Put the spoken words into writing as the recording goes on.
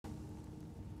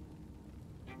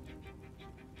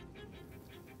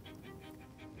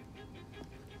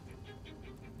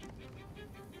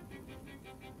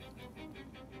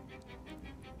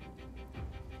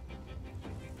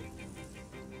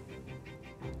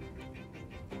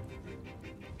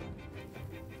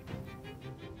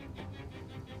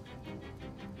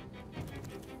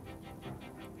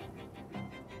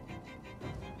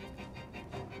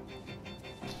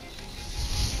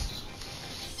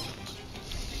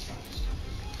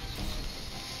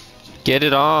Get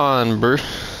it on, bro.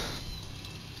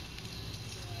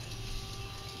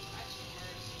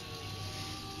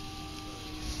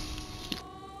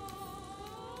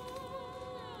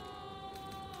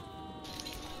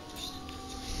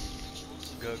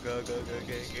 Go, go, go, go,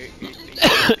 go,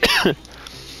 go.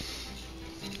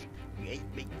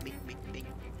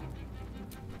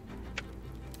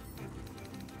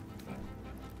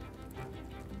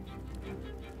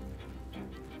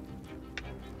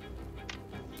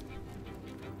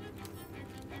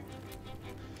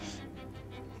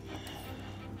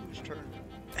 Whose turn?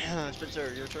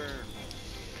 Spencer, your turn.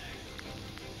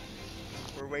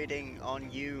 We're waiting on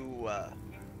you.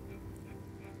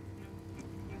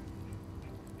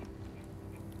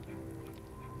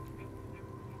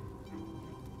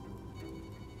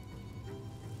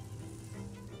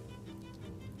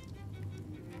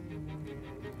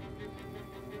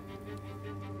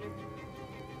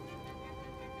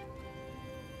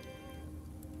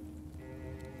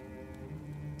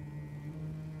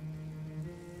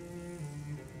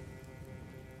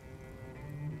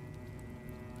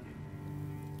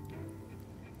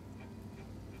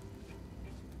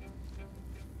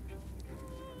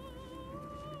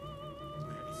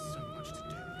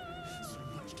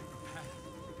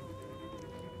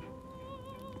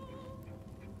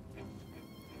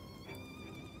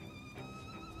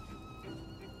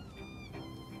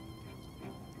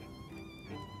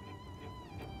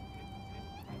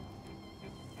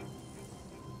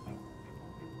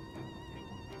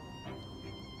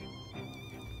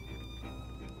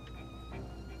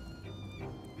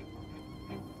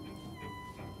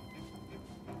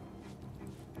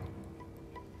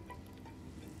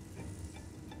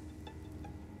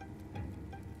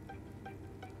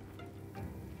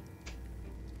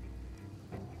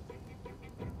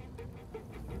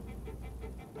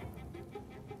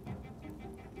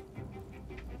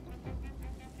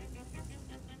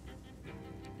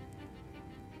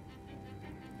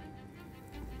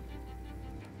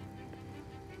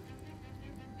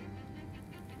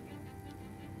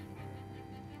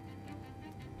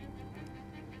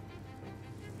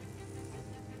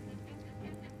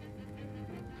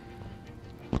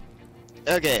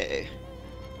 Okay.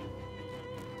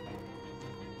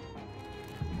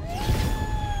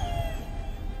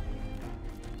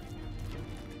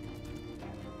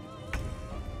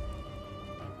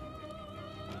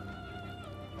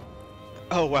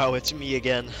 Oh wow, it's me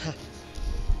again. What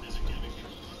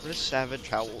does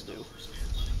Savage Owl do?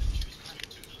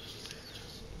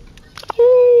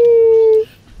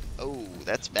 Oh,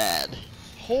 that's bad.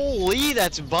 Holy,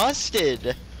 that's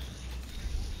busted!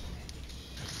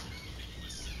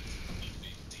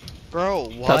 Bro,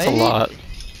 what? That's a lot.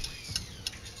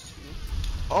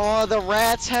 Oh, the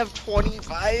rats have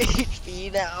 25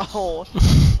 HP now!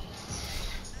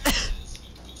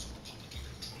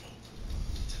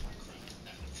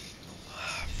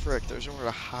 Frick, there's nowhere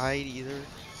to hide either.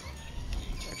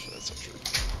 Actually, that's not true.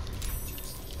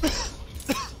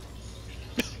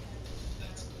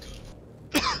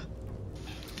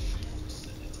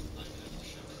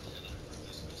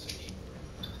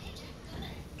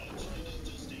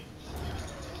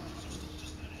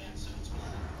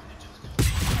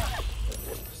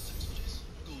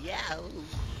 Yeah.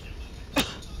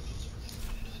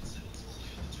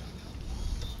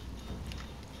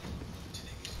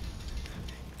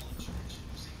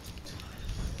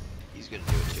 He's gonna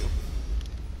do it too.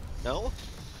 No?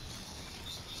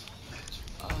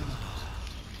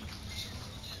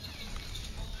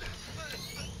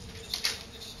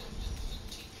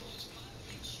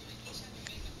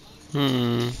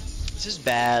 This is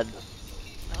bad.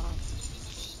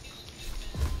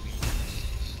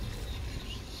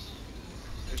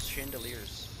 There's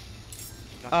chandeliers.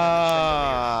 Not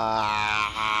that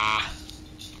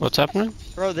What's happening?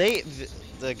 Bro,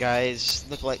 the guys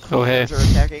look like Oh, hey. clones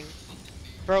are attacking.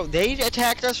 Bro, they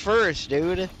attacked us first,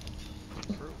 dude.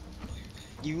 True.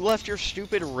 You left your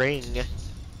stupid ring.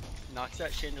 Knocks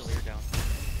that chandelier down.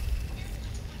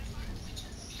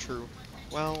 True.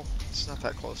 Well, it's not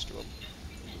that close to him.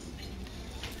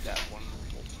 That one.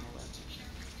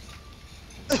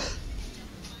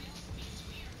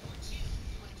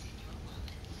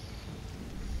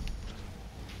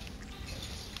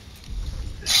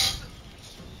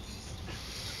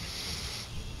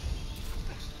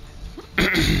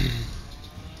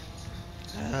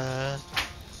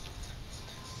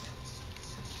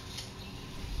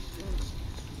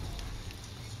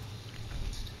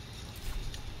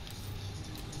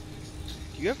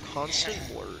 You have constant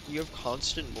blur. You have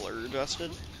constant blur,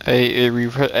 Justin.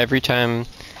 Every time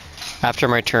after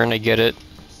my turn, I get it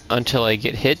until I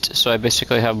get hit. So I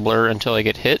basically have blur until I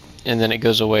get hit, and then it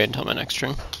goes away until my next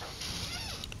turn.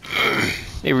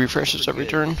 It refreshes every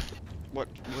turn. What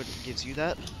gives you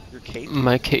that? Your cape?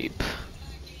 My cape.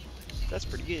 That's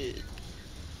pretty good.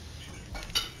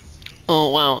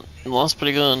 Oh wow, lost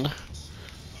pretty good.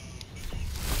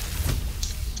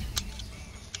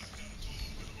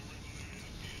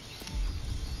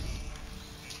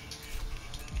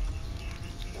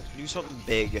 Do something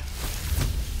big. Do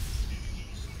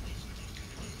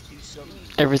something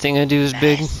Everything I do is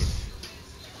big.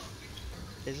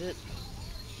 Is it?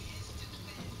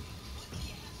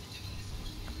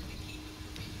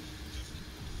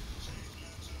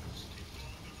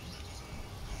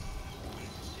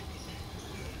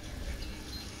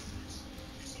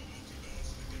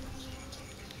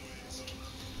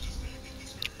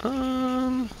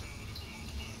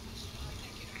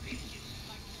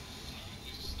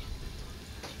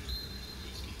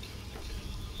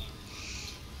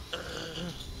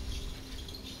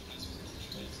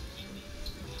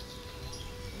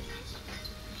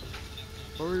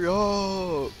 Hurry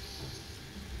up!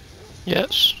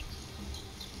 Yes.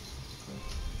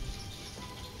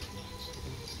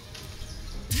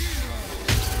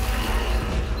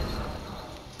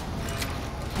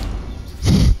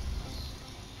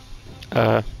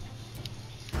 Okay.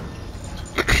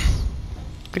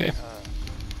 Okay. I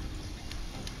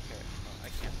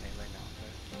can't say right now.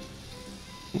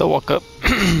 They'll walk up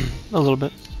a little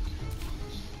bit.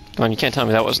 Come on, you can't tell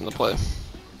me that wasn't the play.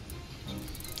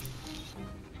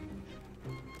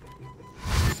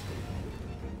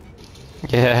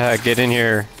 Yeah, get in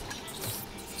here.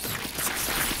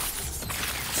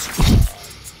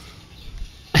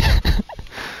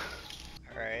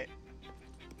 Alright.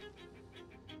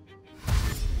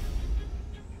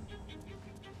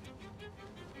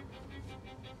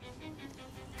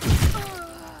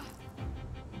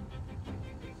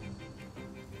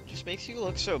 Just makes you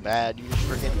look so bad. You just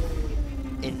freaking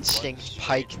instinct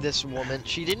pike this woman.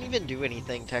 She didn't even do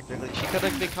anything technically. She could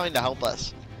have been kind to help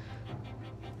us.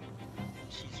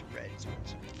 She's red.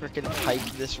 Freaking pike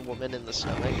this woman in the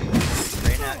stomach.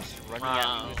 Raynax running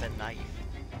at me with a knife.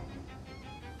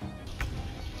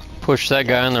 Push that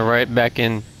guy on the right back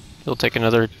in. He'll take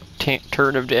another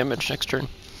turn of damage next turn.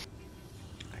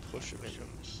 I push him in.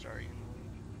 Sorry.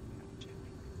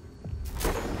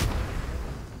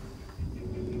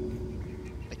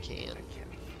 I can't.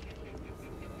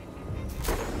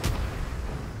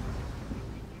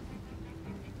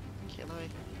 Can I?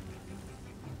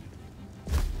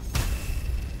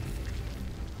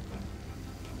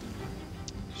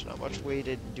 There's not much way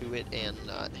to do it and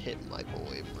not hit my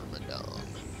boy Myrmidon.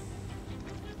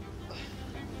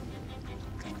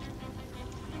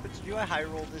 But do I high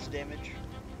roll this damage?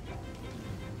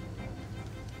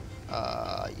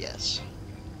 Yes.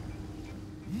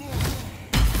 No,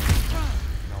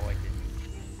 I didn't.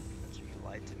 So you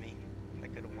lied to me. I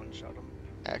could have one-shot him.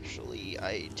 Actually,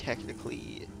 I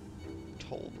technically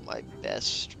told my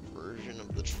best version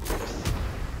of the truth.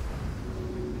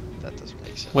 That doesn't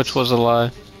make sense. Which was a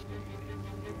lie.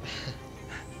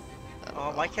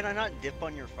 Oh, why can I not dip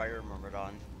on your fire,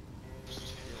 Myrmidon?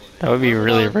 That would be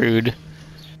really rude.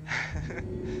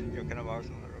 Yo, can I borrow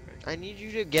some real quick? I need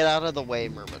you to get out of the way,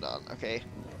 Myrmidon, okay?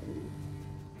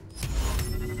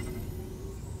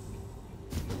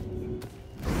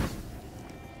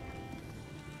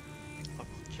 I'll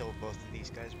kill both of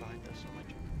these guys behind us on my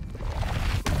turn.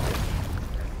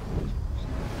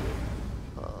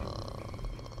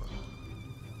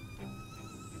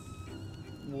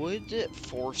 Would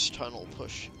force tunnel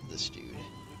push this dude?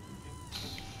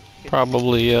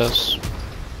 Probably yes.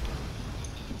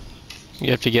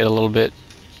 You have to get a little bit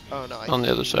Oh no, on the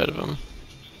other side of him.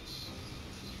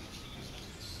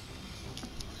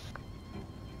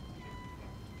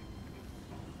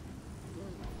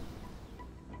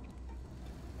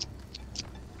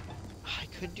 I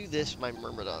could do this, my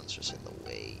Myrmidon's just in the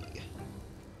way.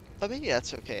 But maybe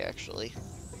that's okay, actually.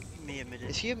 Me admitted.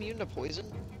 Is he immune to poison?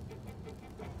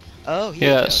 Oh, he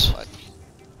Yes. is. Fine.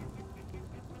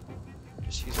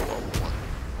 Just use a level 1.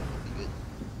 Be good.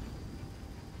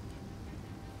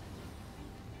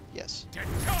 Yes.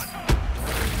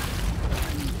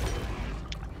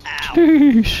 Ow!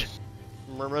 Sheesh.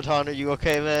 Myrmidon, are you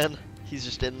okay, man? He's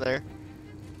just in there.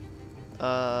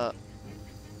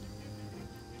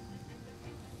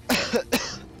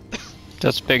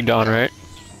 That's Big Don, right?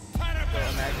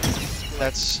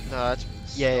 That's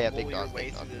yeah, Stumble Big your Don, way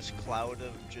Big Don. through this cloud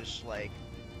of just like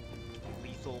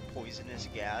lethal poisonous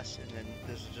gas, and then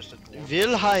there's just a dwarf.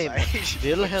 Wilhelm. inside.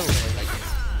 Wilhelm.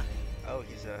 Oh,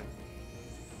 he's a.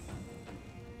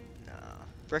 Nah,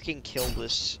 Freaking kill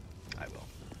this. I will.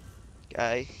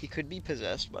 guy. He could be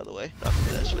possessed, by the way. Not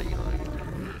possessed, but you know what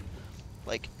I mean.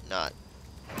 Like, not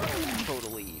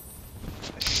totally.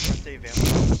 I think aren't they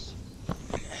vampires?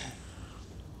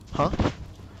 Huh?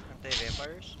 Aren't they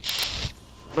vampires?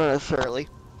 Not necessarily.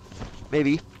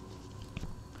 Maybe.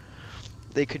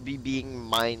 They could be being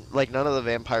mind. Like, none of the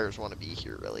vampires want to be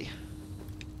here, really.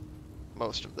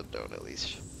 Most of them don't, at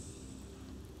least.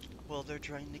 Well, they're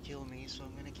trying to kill me, so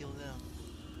I'm gonna kill them.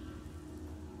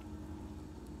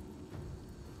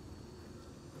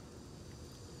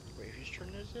 Wait, whose turn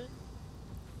is it?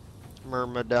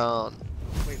 Myrmidon.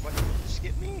 Wait, what?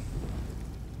 Skip me?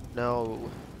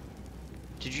 No.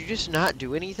 Did you just not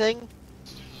do anything?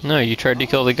 No, you tried to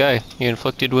kill the guy. You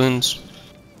inflicted wounds.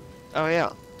 Oh,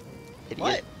 yeah. Idiot.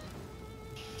 What?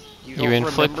 You You don't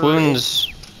inflict remember it? wounds.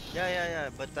 Yeah,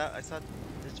 but that, I thought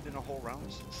it's been a whole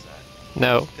round since that.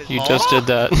 No, you Huh? just did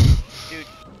that. Dude,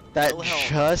 That Wilhelm.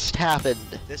 just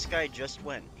happened. this guy just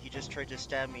went. He just tried to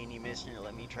stab me and he missed and it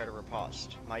let me try to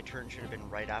riposte. My turn should have been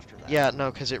right after that. Yeah,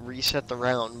 no, because it reset the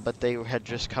round, but they had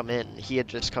just come in. He had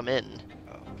just come in.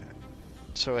 Oh, okay.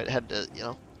 So it had to, you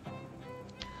know.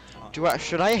 Huh.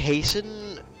 Should I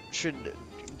hasten? Should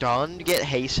Dawn get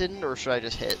hastened, or should I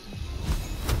just hit?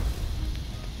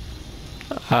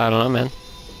 I don't know, man. I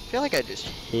feel like I just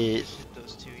hit. Just hit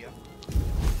those two, yeah.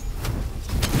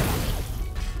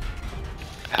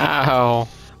 Ow.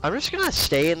 I'm just gonna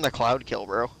stay in the cloud kill,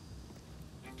 bro.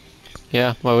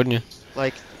 Yeah, why wouldn't you?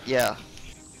 Like, yeah.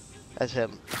 As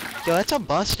him. Yo, that's a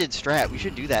busted strat. We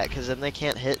should do that, because then they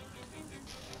can't hit.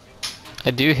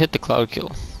 I do hit the cloud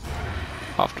kill.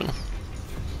 Often.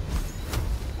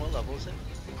 What level is it?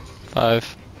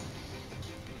 5.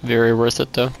 Very worth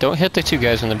it though. Don't hit the two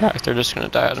guys in the back, they're just gonna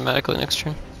die automatically next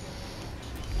turn.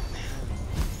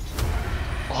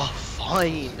 Oh,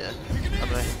 fine. I'm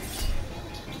gonna...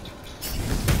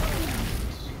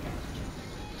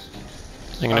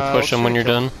 I'm gonna push him when you're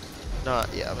done. Not,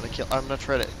 yeah, I'm gonna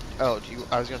try to... Oh,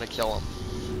 I was gonna kill him.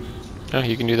 Oh,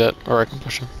 you can do that, or I can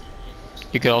push him.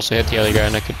 You could also hit the other guy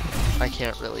and I could... I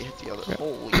can't really hit the other... Yeah.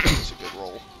 Holy, that was a good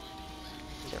roll.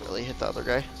 Can't really hit the other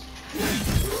guy.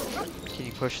 Can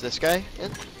you push this guy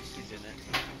in? He's in it.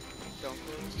 Don't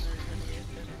go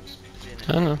He's in it.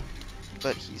 I don't know.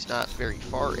 But he's not very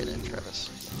far in it, Travis.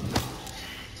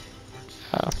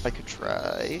 Oh. I could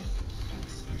try.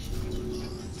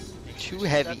 Make Too sure you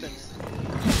heavy. step in.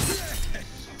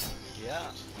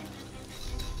 Yeah.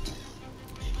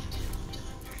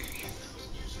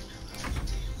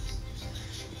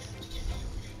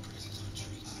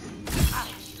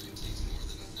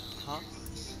 Huh?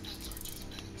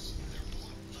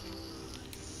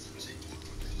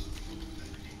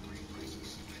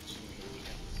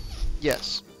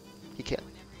 Yes, he can.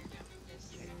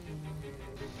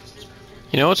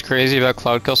 You know what's crazy about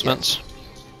cloud kill sprints?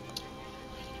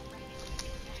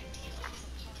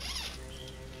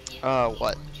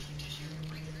 What?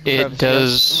 It Travis,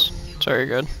 does... Sorry,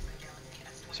 good.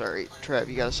 Sorry, Trav,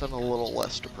 you gotta sound a little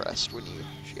less depressed when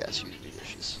she asks you to do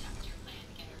dishes.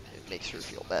 It makes her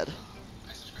feel bad.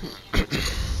 It's okay.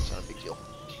 It's not a big deal.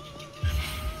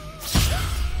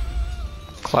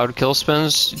 Cloud kill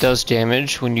spins does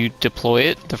damage when you deploy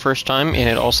it the first time, and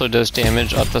it also does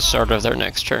damage at the start of their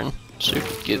next turn. So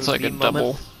it's like a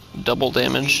Moonbeam double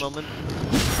damage. Moonbeam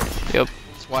moment. Yep.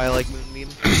 That's why I like Moonbeam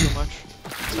so much.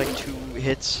 It's like 2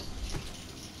 hits.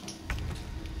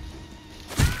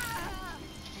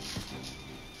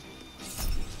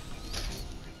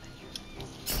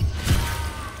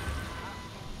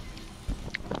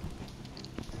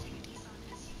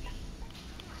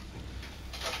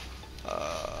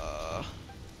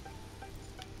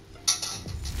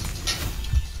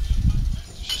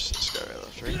 It's just this guy right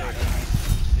left, right?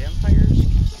 Vampires,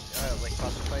 like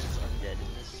classified as undead in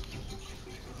this.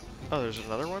 Oh, there's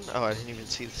another one? Oh, I didn't even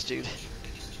see this dude.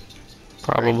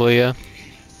 Probably, yeah.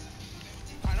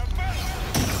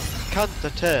 Cut the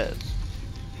Ted.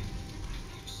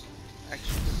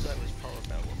 Actually, that was probably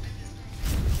that one.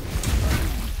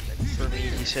 For me,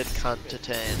 he said cunt to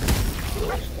 10.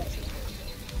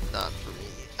 Not for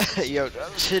me. Yo,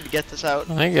 Sid, get this out.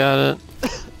 I got it.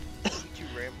 Two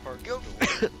rampart. Go.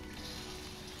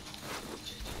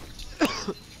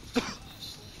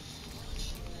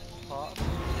 Pop.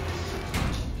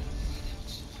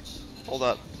 Hold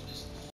up.